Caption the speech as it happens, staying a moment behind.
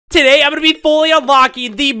Today, I'm going to be fully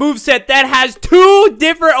unlocking the moveset that has 2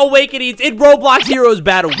 different awakenings in Roblox Heroes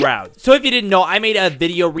Battlegrounds. So if you didn't know, I made a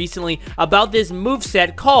video recently about this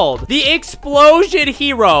moveset called the Explosion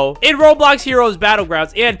Hero in Roblox Heroes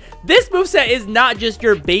Battlegrounds. And this moveset is not just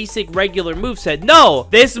your basic regular moveset. No,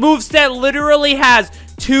 this moveset literally has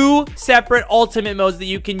 2 separate ultimate modes that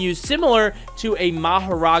you can use, similar to a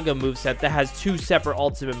Maharaga moveset that has 2 separate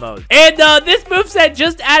ultimate modes. And this moveset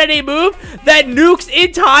just added a move that nukes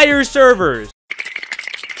entire servers.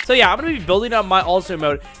 So yeah, I'm going to be building up my ultimate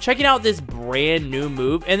mode, checking out this brand new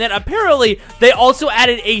move, and then apparently they also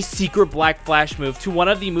added a secret black flash move to one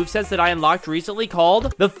of the movesets that I unlocked recently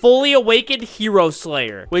called the Fully Awakened Hero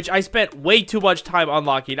Slayer, which I spent way too much time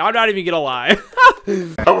unlocking. I'm not even gonna lie.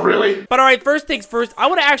 Oh, really? But alright, first things first, I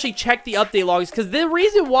want to actually check the update logs, because the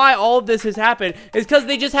reason why all of this has happened is because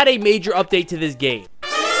they just had a major update to this game.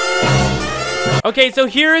 Okay, so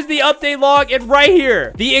here is the update log, and right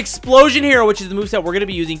here, the Explosion Hero, which is the moveset we're going to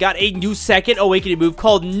be using, got a new second awakening move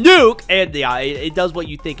called Nuke, and yeah, it does what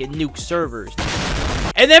you think, it nukes servers.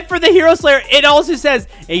 And then for the Hero Slayer, it also says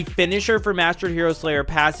a finisher for Mastered Hero Slayer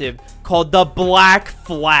passive called the Black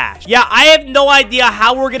Flash. Yeah, I have no idea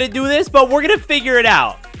how we're going to do this, but we're going to figure it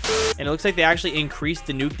out. And it looks like they actually increased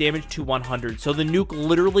the nuke damage to 100. So the nuke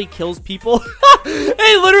literally kills people.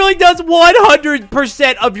 It literally does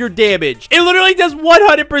 100% of your damage. It literally does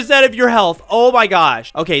 100% of your health. Oh my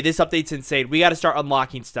gosh. Okay, this update's insane. We got to start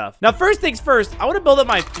unlocking stuff. Now, first things first, I want to build up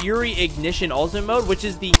my Fury Ignition Ultimate mode, which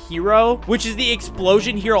is the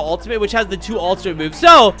Explosion Hero Ultimate, which has the 2 ultimate moves.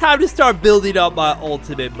 So, time to start building up my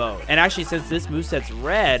ultimate mode. And actually, since this moveset's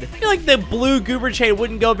red, I feel like the blue goober chain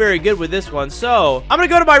wouldn't go very good with this one. So, I'm going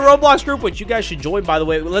to go to my Roblox group, which you guys should join, by the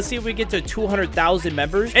way. Let's see if we get to 200,000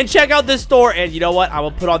 members and check out this store. And you know what? I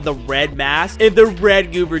will put on the red mask and the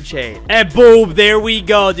red goober chain. And boom, there we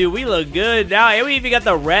go, dude. We look good now. And we even got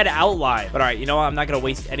the red outline. But all right, you know what? I'm not going to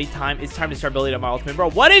waste any time. It's time to start building up my ultimate.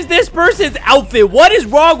 Bro, what is this person's outfit? What is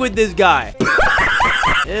wrong with this guy?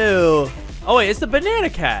 Ew. Oh, wait, it's the banana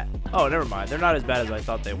cat. Oh, never mind. They're not as bad as I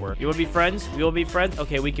thought they were. You want to be friends? We will be friends?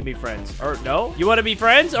 Okay, we can be friends. Or no? You want to be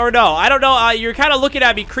friends or no? I don't know. You're kind of looking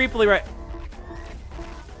at me creepily right...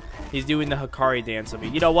 He's doing the Hikari dance on me.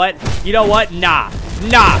 You know what? You know what? Nah.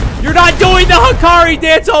 You're not doing the Hikari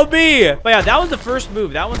dance on me. But yeah, that was the first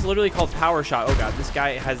move. That one's literally called Power Shot. Oh god, this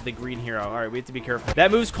guy has the green hero. All right, we have to be careful.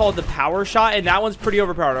 That move's called the Power Shot, and that one's pretty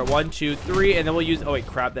overpowered. All right, 1, 2, 3, and then we'll use... Oh wait,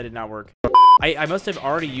 crap, that did not work. I must have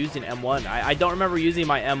already used an M1. I don't remember using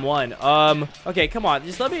my M1. Okay, come on.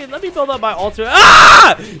 Just let me build up my ultimate.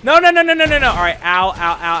 Ah! No. All right,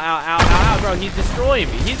 ow, bro. He's destroying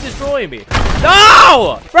me.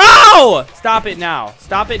 No! Bro! Stop it now,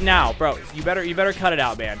 bro. You better cut it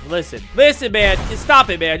out, man. Listen, man.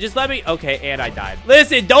 Stop it, man. Just let me. Okay, and I died.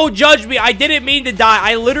 Listen, don't judge me. I didn't mean to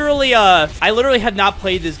die. I literally have not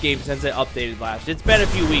played this game since it updated last. It's been a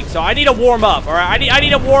few weeks, so I need to warm up. All right, I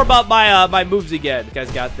need to warm up my moves again. You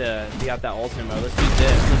guys got that ultimate mode. Let's use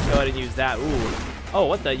this. Let's go ahead and use that. Ooh. Oh,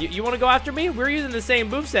 what the? You want to go after me? We're using the same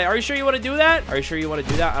moveset. Are you sure you want to do that? I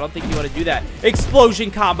don't think you want to do that.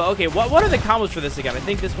 Explosion combo. Okay, what are the combos for this again? I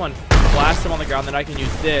think this one blasts him on the ground. Then I can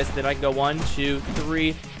use this. Then I can go 1, 2,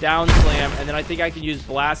 3, down slam. And then I think I can use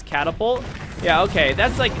blast catapult. Yeah, okay.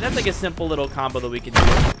 That's like a simple little combo that we can do.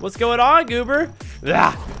 What's going on, Goober?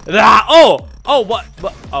 Oh, what?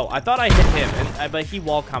 Oh, I thought I hit him, but he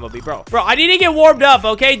wall comboed me, bro. Bro, I need to get warmed up,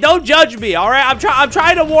 okay? Don't judge me, all right? I'm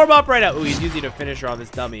trying to warm up right now. Ooh, he's using a finisher on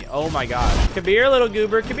this dummy. Oh my god. Come here, little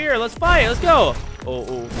goober. Come here. Let's fight. Let's go.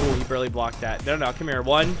 Oh, he barely blocked that. No, come here.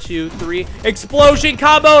 1, 2, 3. Explosion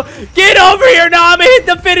combo. Get over here now. I'm gonna hit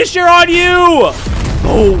the finisher on you.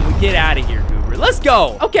 Boom. Get out of here, goober. Let's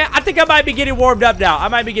go. Okay, I think I might be getting warmed up now.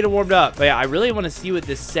 But yeah, I really want to see what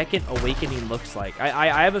this second awakening looks like.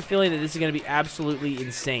 I have a feeling that this is going to be absolutely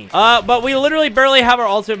insane. But we literally barely have our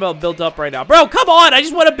ultimate mode built up right now. Bro, come on. I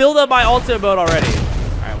just want to build up my ultimate mode already.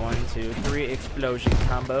 All right, 1, 2, 3. Explosion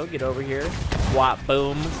combo. Get over here. Wop,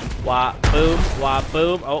 boom. Wop, boom. Wop,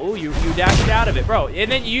 boom. Oh, you dashed out of it, bro.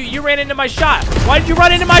 And then you ran into my shot. Why did you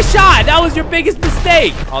run into my shot? That was your biggest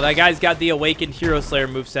mistake. Oh, that guy's got the Awakened Hero Slayer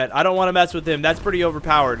moveset. I don't want to mess with him. That's pretty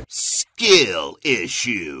overpowered. Skill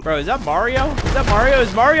issue. Bro, is that Mario?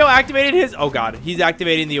 Is Mario activating his... Oh, God. He's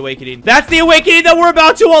activating the Awakening. That's the Awakening that we're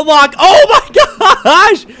about to unlock. Oh, my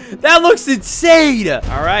gosh. That looks insane.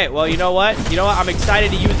 All right. Well, you know what? I'm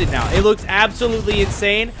excited to use it now. It looks absolutely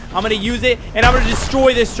insane. I'm going to use it, and I'm going to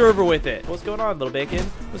destroy this server with it. What's going on, little bacon?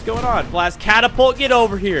 What's going on? Blast catapult. Get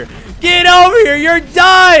over here. Get over here. You're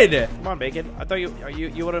done. Come on, bacon. I thought you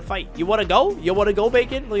want to fight. You want to go? You want to go,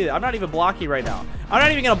 bacon? Look at that. I'm not even blocking right now. I'm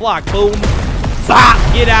not even going to block. Boom.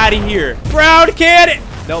 Bah! Get out of here. Ground cannon.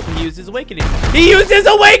 Nope, he used his awakening. He used his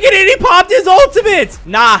awakening. He popped his ultimate.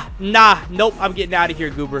 Nah. Nope, I'm getting out of here,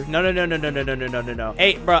 goober. No.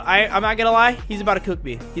 Hey, bro, I'm not gonna lie. He's about to cook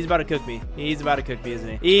me. He's about to cook me,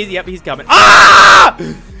 isn't he? Yep, he's coming. Ah!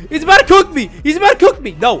 He's about to cook me.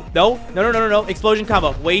 No. Explosion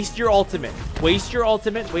combo. Waste your ultimate.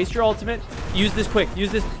 Use this quick.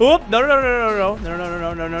 Oop. No.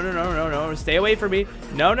 Stay away from me.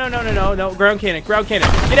 No. Ground cannon.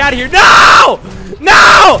 Get out of here.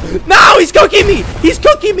 No. He's cooking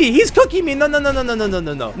me. No.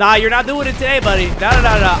 Nah, you're not doing it today, buddy. No.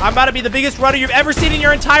 I'm about to be the biggest runner you've ever seen in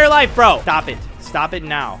your entire life, bro. Stop it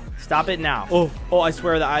now. Oh, I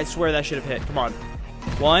swear that should have hit. Come on.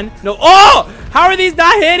 One. No. Oh, how are these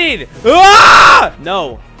not hitting? Ah!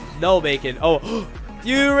 No, bacon. Oh,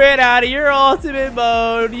 you ran out of your ultimate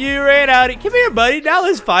mode. Come here, buddy. Now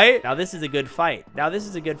let's fight. Now this is a good fight.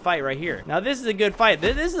 Right here. This is a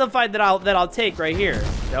fight that I'll take right here.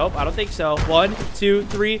 Nope, I don't think so. 1, 2,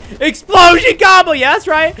 3. Explosion combo. Yeah, that's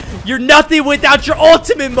right. You're nothing without your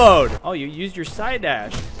ultimate mode. Oh, you used your side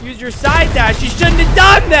dash. You shouldn't have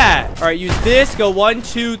done that. All right, use this. Go 1,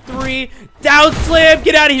 2, 3. Down slam.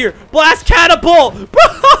 Get out of here. Blast catapult.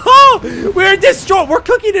 Bro, we're destroyed. We're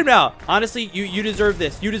cooking him now. Honestly, you deserve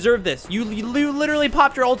this. You literally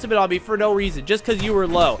popped your ultimate on me for no reason. Just because you were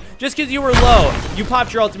low. You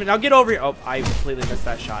popped your ultimate. Now get over here. Oh, I completely missed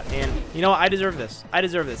that shot. And you know what? I deserve this.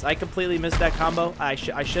 I completely missed that combo. I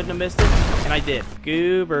shouldn't have missed it. And I did.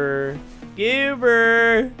 Goober.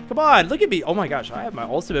 Come on, look at me. Oh my gosh, I have my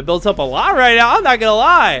ultimate built up a lot right now. I'm not gonna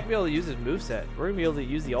lie. We're gonna be able to use this moveset. We're gonna be able to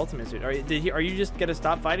use the ultimate suit. Are you just gonna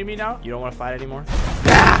stop fighting me now? You don't want to fight anymore?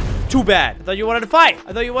 Ah, too bad. I thought you wanted to fight.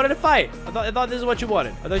 I thought this is what you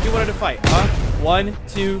wanted. I thought you wanted to fight. Huh? 1,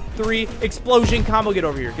 2, 3. Explosion combo. Get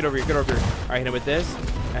over here. All right, hit him with this.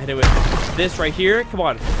 I hit him with this right here. Come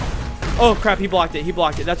on. Oh crap, he blocked it.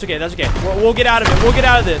 That's okay. We'll get out of it. We'll get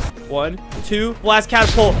out of this. 1, 2, blast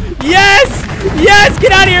catapult. Yes!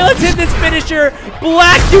 Get out of here. Let's hit this finisher.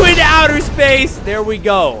 Blast you into outer space. There we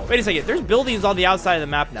go. Wait a second. There's buildings on the outside of the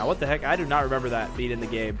map now. What the heck? I do not remember that being in the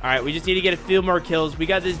game. All right, we just need to get a few more kills. We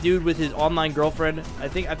got this dude with his online girlfriend. I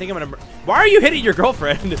think I'm gonna. Why are you hitting your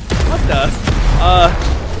girlfriend? What the?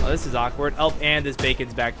 Oh, this is awkward. Oh, and this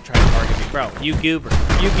bacon's back to try to target me. Bro, you goober.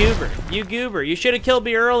 You should have killed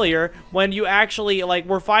me earlier when you actually, like,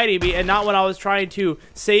 were fighting me and not when I was trying to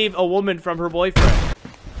save a woman from her boyfriend.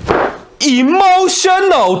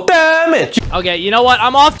 Emotional damage. Okay, you know what?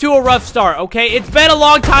 I'm off to a rough start, okay? It's been a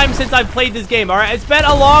long time since I've played this game, all right? It's been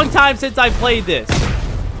a long time since I've played this.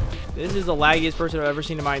 This is the laggiest person I've ever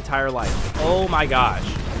seen in my entire life. Oh my gosh.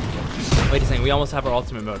 Wait a second, we almost have our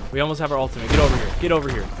ultimate mode. Get over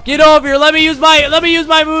here. Let me use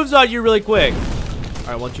my moves on you really quick. All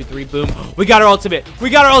right, 1, 2, 3, boom. We got our ultimate. Oh,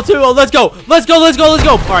 let's go. All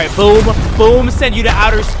right, boom. Send you to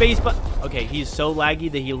outer space, but okay, he's so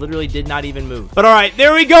laggy that he literally did not even move. But all right,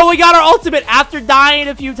 there we go. We got our ultimate after dying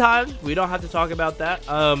a few times. We don't have to talk about that.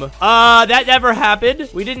 That never happened.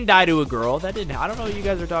 We didn't die to a girl. I don't know what you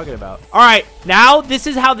guys are talking about. All right, now this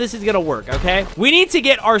is how this is gonna work, okay? We need to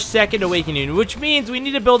get our second awakening, which means we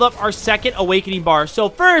need to build up our second awakening bar. So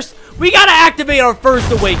first, we gotta activate our first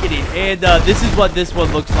awakening, and this is what this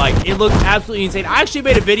one looks like. It looks absolutely insane. I actually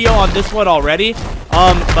made a video on this one already.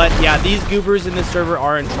 But yeah, these goobers in this server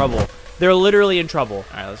are in trouble. They're literally in trouble. All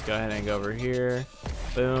right, let's go ahead and go over here.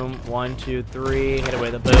 Boom. 1, 2, 3. Hit it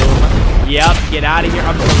with a boom. Yep. Get out of here.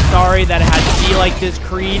 I'm so sorry that it had to be like this,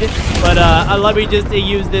 Creed. But let me just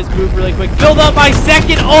use this move really quick. Build up my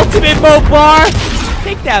second ultimate mode bar.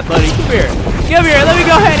 Take that, buddy. Come here. Let me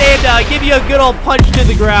go ahead and give you a good old punch to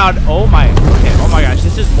the ground. Oh my. Okay. Oh my gosh.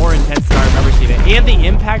 This is more intense than I remember seeing it. And the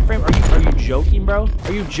impact frame. Are you joking, bro?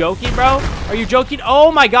 Are you joking?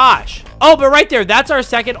 Oh my gosh. Oh, but right there, that's our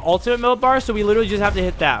second ultimate mode bar, so we literally just have to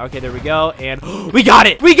hit that. Okay, there we go, and we got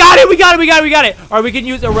it! We got it! All right, we can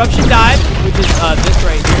use Eruption Dive, which is this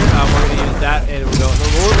right here. We're going to use that, and we'll go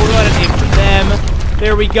ahead and aim for them.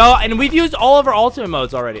 There we go, and we've used all of our ultimate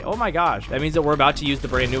modes already. Oh my gosh, that means that we're about to use the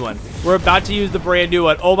brand new one.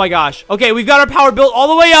 Oh my gosh. Okay, we've got our power built all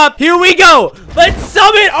the way up. Here we go! Let's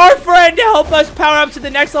summon our friend to help us power up to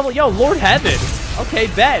the next level. Yo, Lord Heaven. Okay,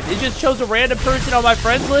 bet. It just chose a random person on my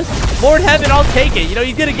friends list. Lord Heaven, I'll take it. You know,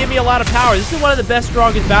 he's going to give me a lot of power. This is one of the best,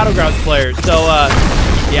 strongest Battlegrounds players. So,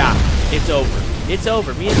 yeah, it's over.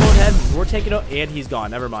 Me and Lord Heaven, we're taking it. And he's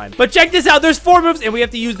gone. Never mind. But check this out. There's 4 moves, and we have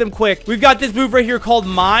to use them quick. We've got this move right here called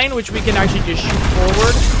Mine, which we can actually just shoot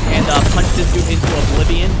forward and punch this dude into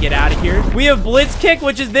oblivion. Get out of here. We have Blitz Kick,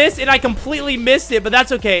 which is this, and I completely missed it, but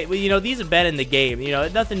that's okay. You know, these have been in the game. You know,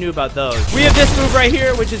 nothing new about those. We have this move right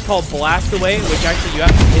here, which is called Blast Away, which actually you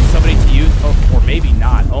have to hit somebody to use Oh, or maybe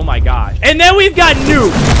not. Oh my gosh. And then we've got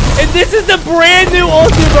nuke. And this is the brand new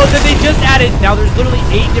ultimate mode that they just added. Now there's literally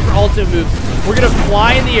 8 different ultimate moves. We're gonna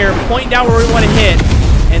fly in the air, point down where we want to hit,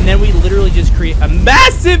 and then we literally just create a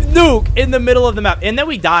massive nuke in the middle of the map. And then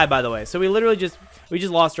we die, by the way. So we literally just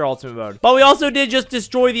lost our ultimate mode. But we also did just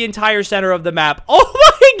destroy the entire center of the map. Oh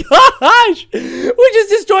my gosh! We just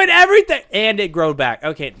destroyed everything. And it growed back.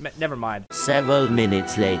 Okay, never mind. Several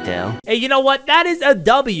minutes later. Hey, you know what? That is a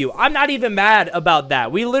W. I'm not even mad about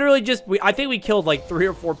that. We literally I think we killed like 3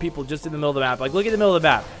 or 4 people just in the middle of the map. Like, look at the middle of the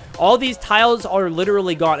map. All these tiles are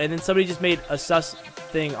literally gone. And then somebody just made a sus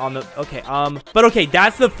thing on the... Okay, but okay,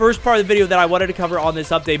 that's the first part of the video that I wanted to cover on this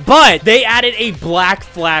update. But they added a black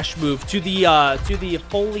flash move to the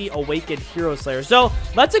fully awakened hero slayer. So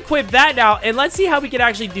let's equip that now, and let's see how we can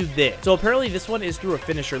actually do this. So apparently this one is through a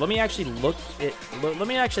finisher. Let me actually look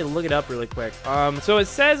it up really quick. So it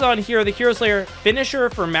says on here, the hero slayer finisher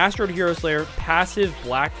for mastered hero slayer, passive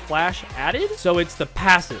black flash added. So it's the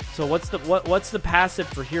passive. So what's the passive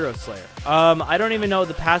for hero slayer? I don't even know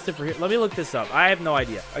the passive for... Let me look this up. I have no idea.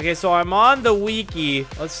 Okay, so I'm on the wiki.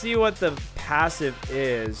 Let's see what the passive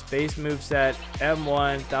is. Base moveset, M1,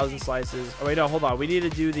 1000 slices. Oh wait, no, hold on. We need to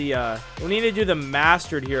do the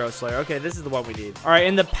mastered hero slayer. Okay, this is the one we need. All right,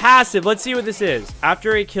 and the passive, let's see what this is.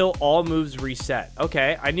 After a kill, all moves reset.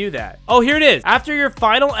 Okay, I knew that. Oh, here it is. After your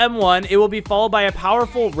final M1, it will be followed by a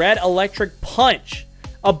powerful red electric punch.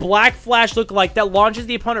 A black flash lookalike that launches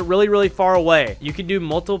the opponent really, really far away. You can do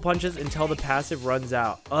multiple punches until the passive runs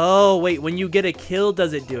out. Oh, wait. When you get a kill,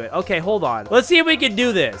 does it do it? Okay, hold on. Let's see if we can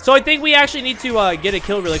do this. So I think we actually need to get a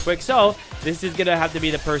kill really quick. So this is going to have to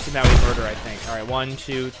be the person that we murder, I think. All right, 1,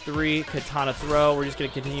 2, 3. Katana throw. We're just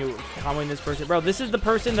going to continue comboing this person. Bro, this is the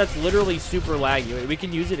person that's literally super laggy. Wait, we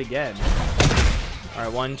can use it again. All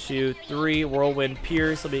right, 1, 2, 3. Whirlwind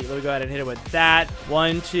pierce. Let me go ahead and hit it with that.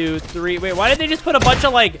 1, 2, 3. Wait, why did they just put a bunch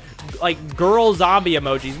of like girl zombie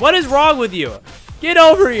emojis? What is wrong with you? Get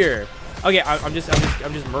over here. Okay, I'm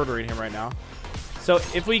just murdering him right now. So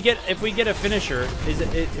if we get a finisher,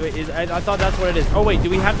 I thought that's what it is. Oh wait,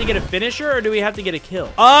 do we have to get a finisher or do we have to get a kill?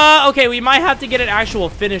 Okay, we might have to get an actual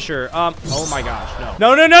finisher. Oh my gosh,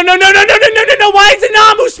 no. No. Why is the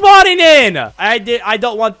Namu spawning in? I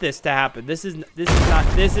don't want this to happen. This is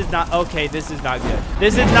not okay. This is not good.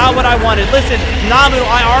 This is not what I wanted. Listen, Namu,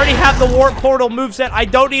 I already have the warp portal moveset. I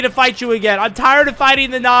don't need to fight you again. I'm tired of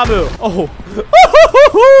fighting the Namu. Oh.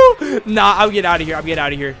 Nah, I'm getting out of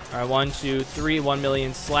here. All right, 1, 2, 3. 1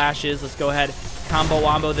 million slashes. Let's go ahead, combo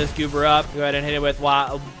wombo this goober up. Go ahead and hit it with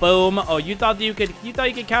boom. Oh, you thought you could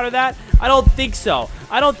counter that? I don't think so.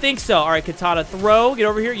 All right, katana throw. Get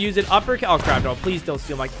over here. Use an uppercut. Oh crap! No, please don't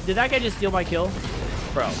steal my. Did that guy just steal my kill,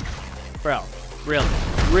 bro?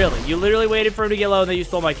 Really? You literally waited for him to get low and then you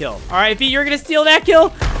stole my kill. All right, if you're gonna steal that kill,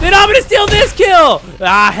 then I'm gonna steal this kill.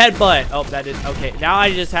 Ah, headbutt. Oh, that is okay. Now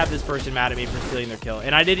I just have this person mad at me for stealing their kill,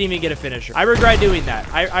 and I didn't even get a finisher. I regret doing that.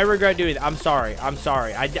 I regret doing that. I'm sorry. I'm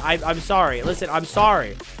sorry. Listen, I'm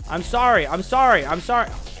sorry. I'm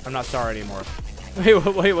not sorry anymore.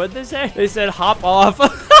 Wait, what did they say? They said hop off.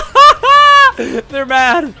 They're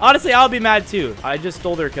mad. Honestly, I'll be mad too. I just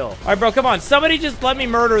stole their kill. All right, bro, come on. Somebody just let me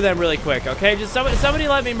murder them really quick, okay? Just somebody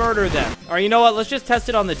let me murder them. All right, you know what? Let's just test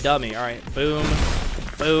it on the dummy. All right, boom.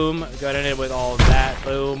 Go ahead and hit it with all of that.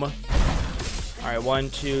 Boom. All right, 1,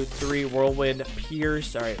 2, 3. Whirlwind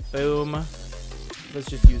pierce. All right, boom. Let's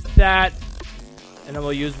just use that. And then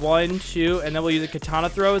we'll use 1, 2, and then we'll use a katana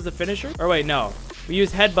throw as the finisher. Or wait, no. We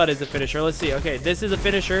use headbutt as a finisher. Let's see. Okay, this is a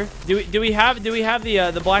finisher. Do we have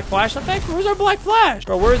the black flash effect? Where's our black flash?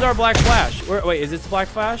 Bro, where's our black flash? Wait, is this the black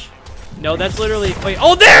flash? No, that's literally... Wait.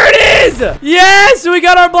 Oh, there it is! Yes! We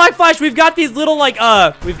got our black flash. We've got these little, like,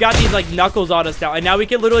 knuckles on us now. And now we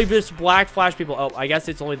can literally just black flash people. Oh, I guess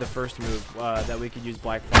it's only the first move that we could use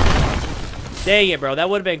black flash on. Dang it, bro. That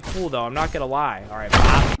would have been cool, though. I'm not gonna lie. All right,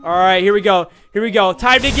 bop. All right, here we go.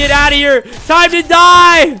 Time to get out of here. Time to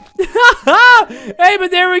die. Hey,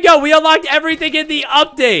 but there we go. We unlocked everything in the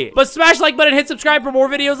update. But smash like button, hit subscribe for more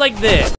videos like this.